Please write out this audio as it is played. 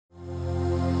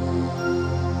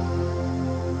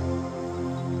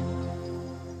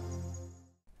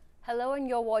Hello, and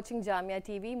you're watching Jamia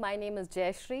TV. My name is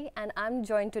Jayashree, and I'm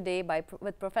joined today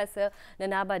with Professor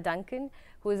Duncan,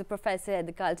 who is a professor at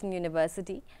the Carleton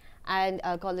University, and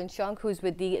Colin Shonk, who's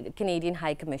with the Canadian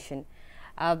High Commission.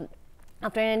 After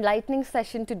an enlightening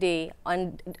session today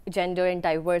on gender and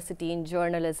diversity in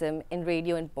journalism, in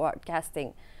radio and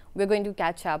broadcasting, we're going to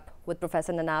catch up with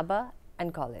Professor Nanaba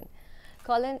and Colin.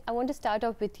 Colin, I want to start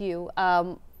off with you.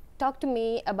 Talk to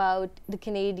me about the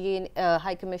Canadian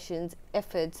High Commission's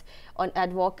efforts on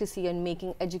advocacy and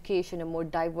making education a more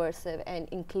diverse and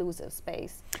inclusive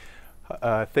space.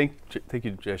 Thank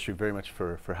you, Jayashree, very much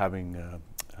for having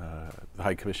the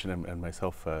High Commission and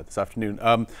myself this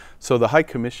afternoon. So the High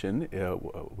Commission,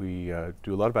 we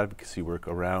do a lot of advocacy work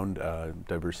around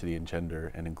diversity and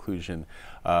gender and inclusion,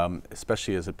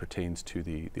 especially as it pertains to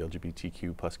the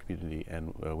LGBTQ plus community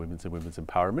and women's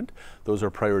empowerment. Those are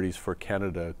priorities for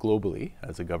Canada globally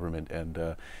as a government,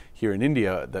 and here in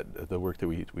India, the work that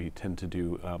we tend to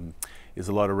do is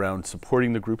a lot around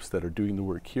supporting the groups that are doing the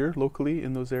work here locally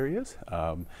in those areas.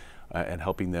 And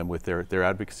helping them with their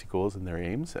advocacy goals and their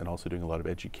aims, and also doing a lot of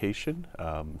education.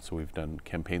 So we've done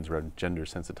campaigns around gender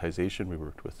sensitization. We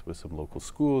worked with some local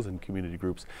schools and community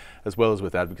groups, as well as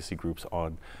with advocacy groups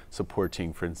on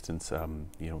supporting, for instance,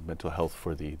 mental health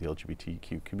for the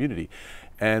LGBTQ community.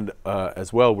 And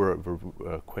as well, we're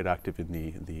quite active in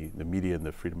the media and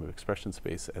the freedom of expression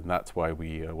space, and that's why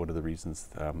one of the reasons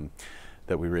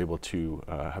that we were able to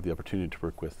have the opportunity to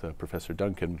work with Professor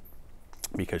Duncan,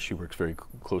 because she works very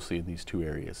closely in these two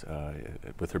areas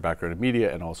with her background in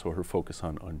media and also her focus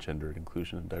on gender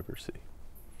inclusion and diversity.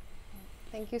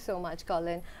 Thank you so much,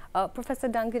 Colin. Professor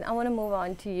Duncan, I want to move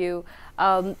on to you.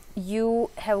 You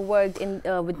have worked with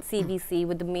CBC,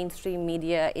 with the mainstream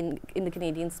media in the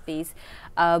Canadian space.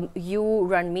 You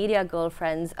run Media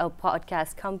Girlfriends, a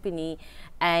podcast company,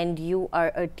 and you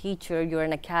are a teacher, you're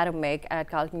an academic at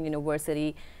Carleton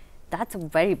University. That's a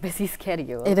very busy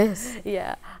schedule. It is.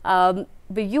 Yeah.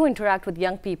 But you interact with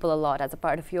young people a lot as a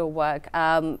part of your work,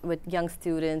 with young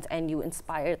students, and you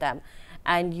inspire them.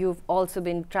 And you've also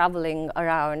been traveling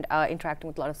around, interacting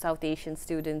with a lot of South Asian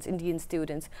students, Indian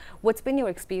students. What's been your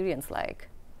experience like?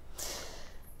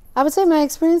 I would say my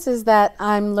experience is that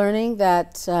I'm learning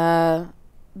that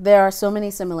there are so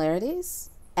many similarities,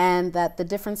 and that the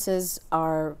differences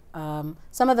are,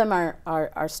 some of them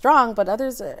are strong, but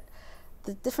others are,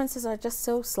 the differences are just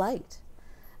so slight.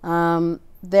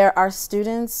 There are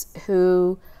students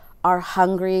who are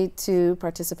hungry to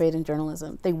participate in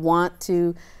journalism. They want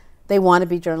to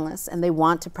be journalists, and they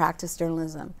want to practice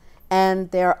journalism.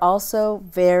 And they're also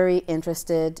very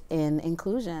interested in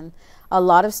inclusion. A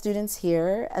lot of students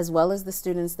here, as well as the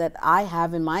students that I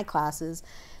have in my classes,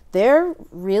 they're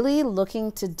really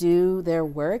looking to do their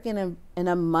work in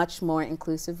a much more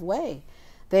inclusive way.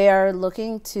 They are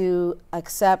looking to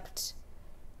accept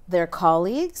their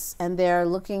colleagues, and they're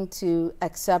looking to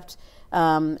accept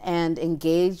and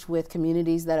engage with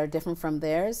communities that are different from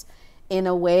theirs in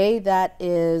a way that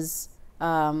is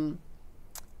not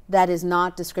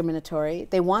discriminatory.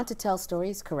 They want to tell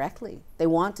stories correctly. They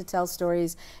want to tell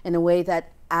stories in a way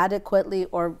that adequately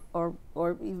or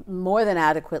more than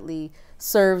adequately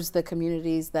serves the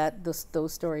communities that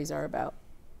those stories are about.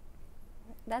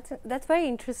 That's very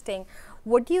interesting.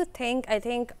 What do you think? I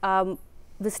think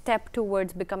the step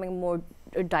towards becoming more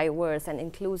diverse and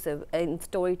inclusive in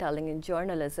storytelling and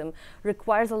journalism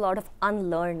requires a lot of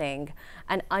unlearning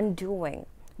and undoing.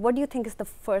 What do you think is the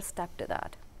first step to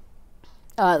that?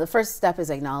 The first step is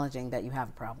acknowledging that you have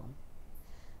a problem.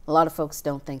 A lot of folks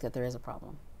don't think that there is a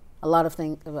problem. A lot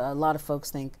of folks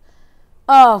think,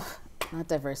 oh, not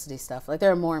diversity stuff. Like,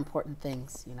 there are more important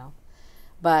things, you know.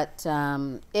 But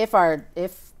if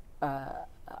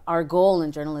our goal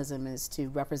in journalism is to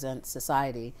represent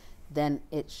society, then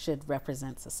it should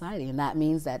represent society, and that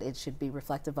means that it should be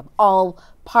reflective of all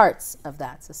parts of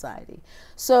that society.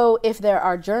 So if there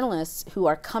are journalists who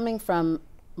are coming from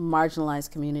marginalized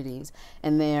communities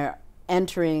and they're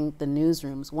entering the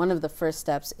newsrooms, one of the first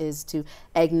steps is to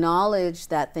acknowledge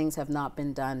that things have not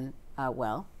been done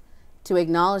well, to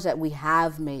acknowledge that we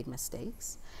have made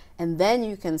mistakes, and then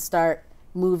you can start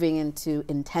moving into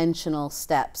intentional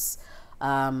steps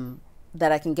that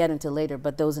I can get into later,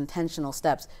 but those intentional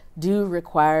steps do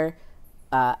require,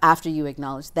 after you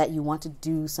acknowledge that you want to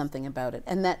do something about it,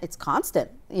 and that it's constant,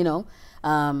 you know.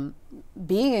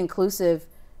 Being inclusive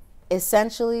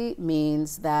essentially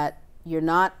means that you're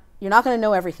not going to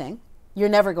know everything. You're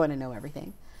never going to know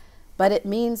everything. But it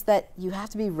means that you have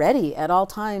to be ready at all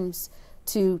times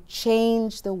to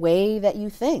change the way that you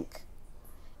think.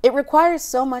 It requires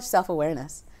so much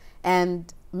self-awareness,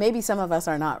 and maybe some of us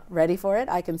are not ready for it.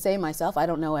 I can say myself, I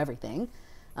don't know everything.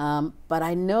 But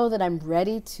I know that I'm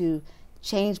ready to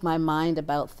change my mind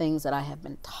about things that I have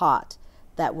been taught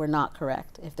that were not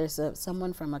correct. If there's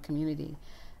someone from a community,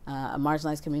 a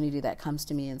marginalized community, that comes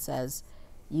to me and says,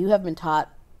 you have been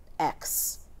taught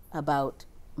X about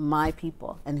my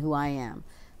people and who I am,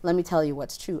 let me tell you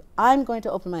what's true. I'm going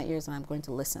to open my ears and I'm going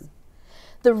to listen.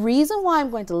 The reason why I'm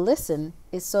going to listen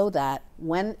is so that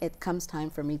when it comes time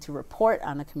for me to report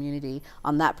on a community,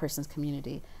 on that person's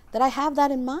community, that I have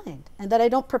that in mind and that I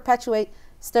don't perpetuate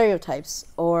stereotypes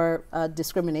or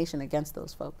discrimination against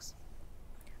those folks.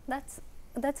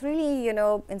 That's really, you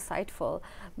know, insightful,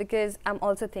 because I'm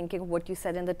also thinking of what you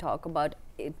said in the talk about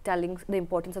the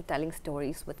importance of telling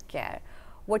stories with care.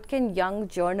 What can young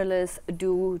journalists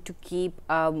do to keep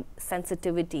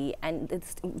sensitivity and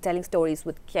telling stories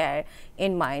with care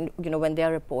in mind, you know, when they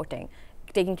are reporting,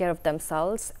 taking care of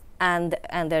themselves and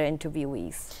their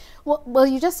interviewees? Well,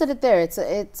 you just said it there.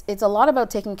 It's a lot about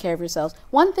taking care of yourselves.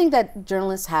 One thing that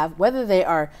journalists have, whether they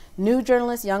are new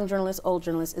journalists, young journalists, old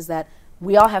journalists, is that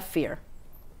we all have fear.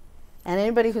 And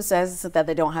anybody who says that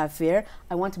they don't have fear,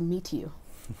 I want to meet you.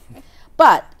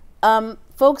 But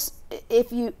folks,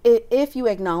 if you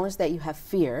acknowledge that you have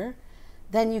fear,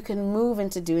 then you can move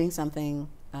into doing something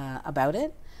about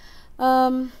it.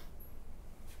 One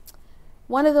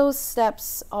of those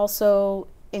steps also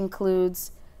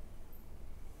includes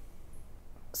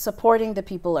supporting the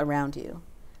people around you.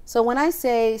 So when I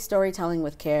say storytelling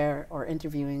with care or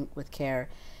interviewing with care,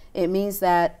 it means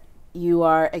that you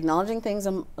are acknowledging things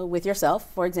with yourself.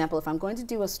 For example, if I'm going to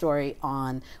do a story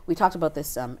on, we talked about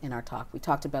this in our talk, we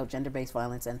talked about gender-based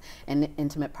violence and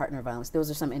intimate partner violence. Those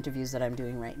are some interviews that I'm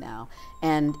doing right now.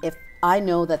 And if I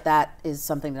know that that is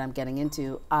something that I'm getting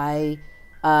into, I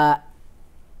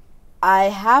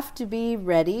have to be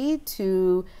ready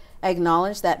to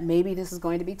acknowledge that maybe this is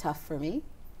going to be tough for me.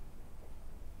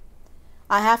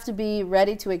 I have to be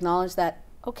ready to acknowledge that,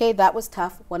 okay, that was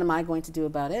tough. What am I going to do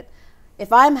about it?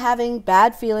 If I'm having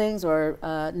bad feelings or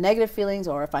negative feelings,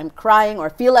 or if I'm crying or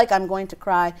feel like I'm going to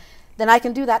cry, then I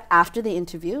can do that after the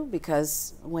interview,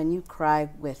 because when you cry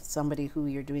with somebody who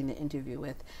you're doing the interview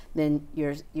with, then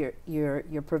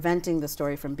you're preventing the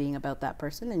story from being about that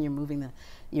person, and you're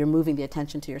moving the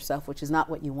attention to yourself, which is not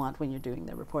what you want when you're doing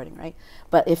the reporting, right?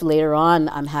 But if later on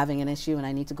I'm having an issue and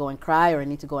I need to go and cry, or I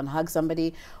need to go and hug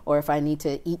somebody, or if I need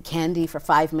to eat candy for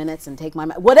 5 minutes and take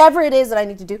whatever it is that I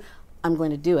need to do, I'm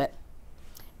going to do it.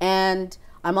 And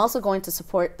I'm also going to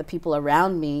support the people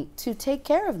around me to take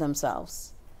care of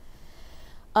themselves.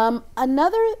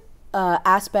 Another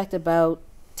aspect about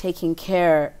taking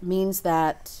care means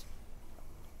that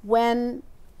when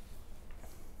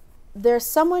there's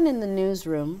someone in the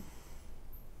newsroom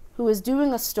who is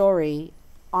doing a story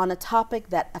on a topic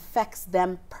that affects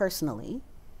them personally,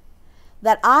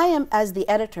 that I am, as the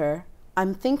editor,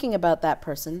 I'm thinking about that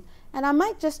person, and I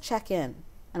might just check in.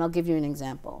 And I'll give you an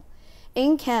example.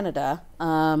 In Canada,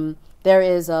 there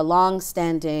is a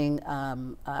long-standing,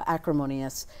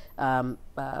 acrimonious, a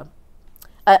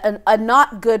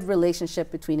not good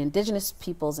relationship between Indigenous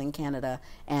peoples in Canada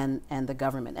and the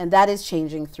government. And that is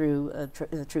changing through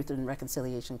the Truth and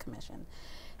Reconciliation Commission.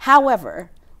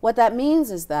 However, what that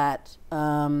means is that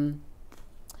an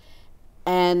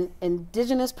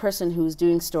Indigenous person who's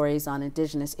doing stories on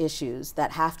Indigenous issues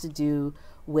that have to do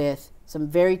with some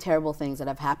very terrible things that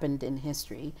have happened in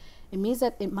history, it means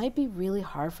that it might be really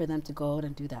hard for them to go out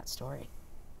and do that story.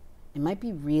 It might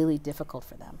be really difficult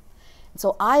for them. And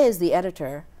so I, as the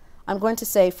editor, I'm going to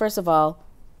say, first of all,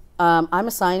 I'm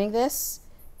assigning this.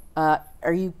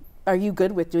 Are you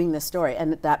good with doing this story?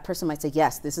 And that person might say,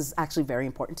 yes, this is actually very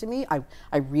important to me.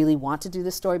 I really want to do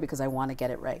this story because I want to get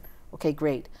it right. Okay,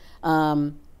 great.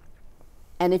 And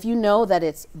if you know that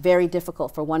it's very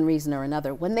difficult for one reason or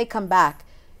another, when they come back,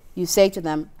 you say to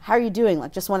them, how are you doing?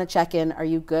 Like, just want to check in. Are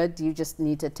you good? Do you just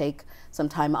need to take some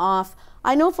time off?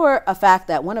 I know for a fact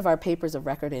that one of our papers of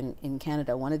record in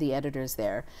Canada, one of the editors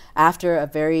there, after a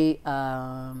very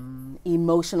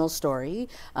emotional story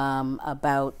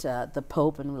about the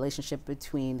Pope and relationship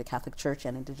between the Catholic Church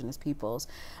and Indigenous peoples,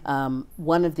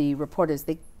 one of the reporters,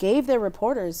 they gave their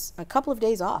reporters a couple of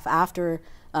days off after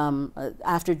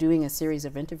doing a series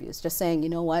of interviews, just saying, you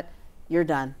know what, you're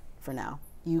done for now.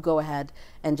 You go ahead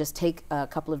and just take a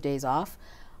couple of days off.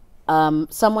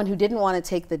 Someone who didn't want to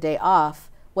take the day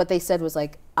off, what they said was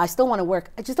like, I still want to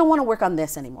work, I just don't want to work on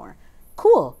this anymore.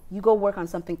 Cool, you go work on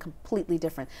something completely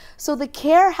different. So the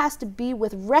care has to be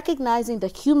with recognizing the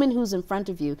human who's in front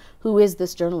of you, who is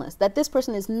this journalist, that this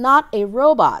person is not a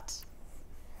robot.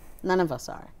 None of us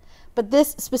are. But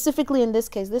this, specifically in this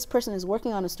case, this person is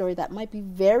working on a story that might be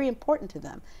very important to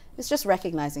them. It's just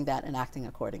recognizing that and acting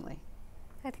accordingly.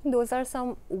 I think those are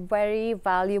some very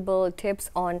valuable tips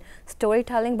on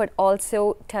storytelling, but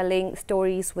also telling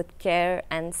stories with care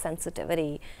and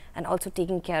sensitivity, and also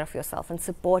taking care of yourself and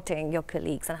supporting your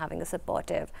colleagues and having a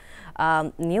supportive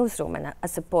newsroom and a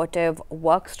supportive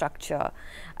work structure.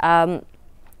 And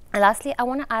lastly, I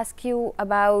want to ask you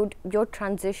about your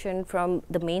transition from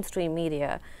the mainstream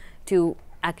media to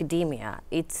academia.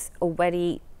 It's a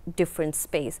very different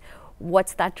space.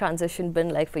 What's that transition been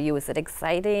like for you? Is it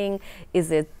exciting? Is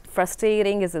it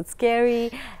frustrating? Is it scary?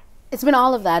 It's been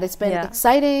all of that. It's been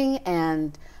exciting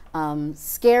and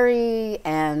scary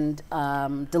and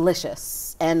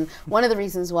delicious. And one of the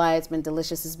reasons why it's been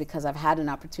delicious is because I've had an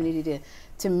opportunity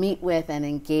to meet with and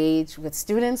engage with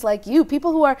students like you,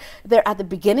 people who are they're at the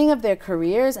beginning of their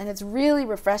careers, and it's really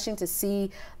refreshing to see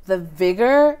the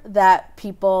vigor that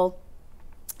people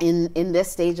in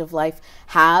this stage of life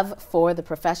have for the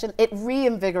profession. It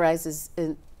reinvigorizes,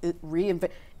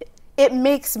 it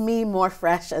makes me more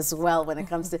fresh as well when it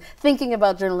comes to thinking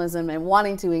about journalism and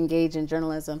wanting to engage in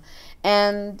journalism.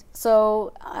 And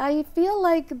so I feel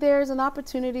like there's an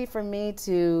opportunity for me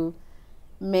to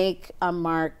make a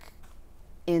mark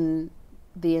in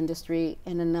the industry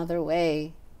in another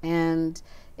way. And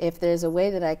if there's a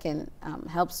way that I can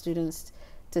help students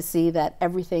to see that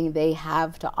everything they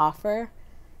have to offer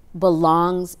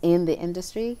belongs in the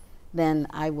industry, then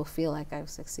I will feel like I've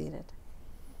succeeded.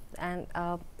 And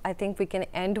I think we can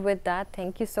end with that.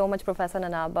 Thank you so much, Professor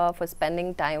Nanaba, for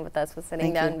spending time with us, for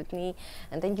sitting down with me.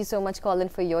 And thank you so much, Colin,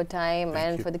 for your time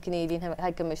and for the Canadian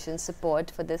High Commission's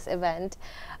support for this event.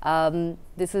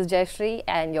 This is Jayashree,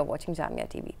 and you're watching Jamia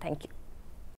TV. Thank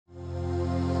you.